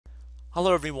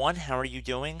Hello everyone, how are you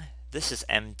doing? This is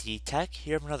MD Tech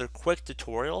here with another quick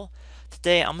tutorial.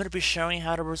 Today I'm going to be showing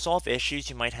how to resolve issues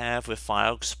you might have with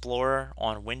File Explorer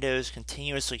on Windows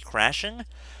continuously crashing.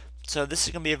 So this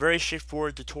is going to be a very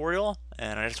straightforward tutorial,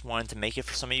 and I just wanted to make it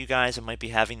for some of you guys that might be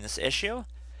having this issue.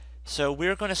 So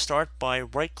we're going to start by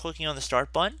right clicking on the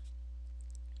start button,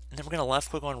 and then we're going to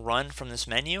left click on run from this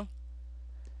menu.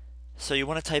 So you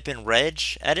want to type in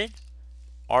regedit,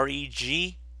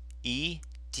 REGEDIT,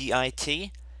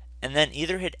 and then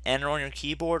either hit enter on your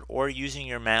keyboard or using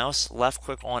your mouse, left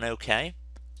click on OK.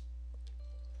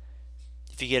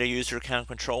 If you get a user account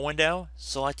control window,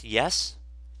 select yes.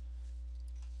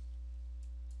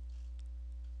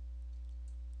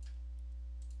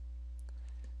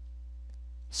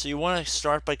 So you want to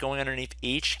start by going underneath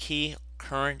each key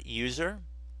current user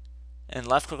and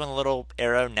left click on the little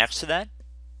arrow next to that.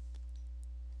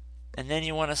 And then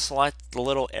you want to select the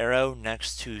little arrow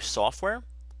next to software.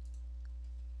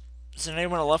 So now you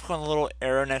want to left click on the little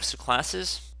arrow next to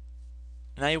classes.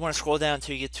 Now you want to scroll down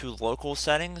until you get to local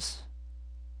settings.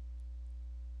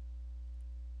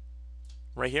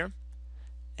 Right here.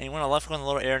 And you want to left click on the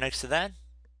little arrow next to that.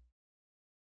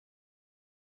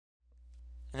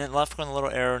 And then left click on the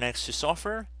little arrow next to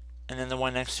software. And then the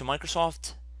one next to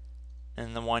Microsoft.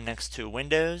 And the one next to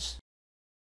Windows.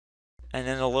 And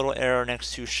then the little arrow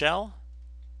next to shell.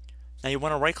 Now you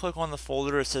want to right click on the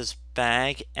folder that says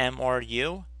bag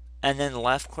MRU. And then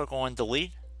left click on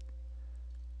delete.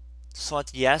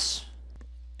 Select yes.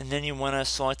 And then you want to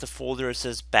select the folder that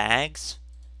says bags.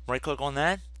 Right click on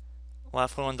that.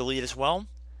 Left click on delete as well.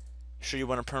 Sure you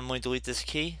want to permanently delete this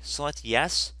key. Select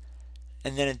yes.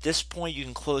 And then at this point you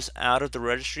can close out of the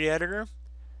registry editor.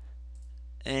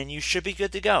 And you should be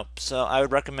good to go. So I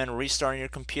would recommend restarting your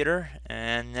computer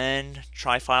and then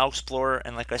try File Explorer,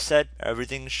 and like I said,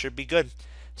 everything should be good.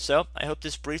 So I hope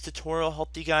this brief tutorial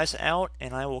helped you guys out,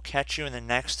 and I will catch you in the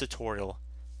next tutorial.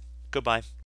 Goodbye.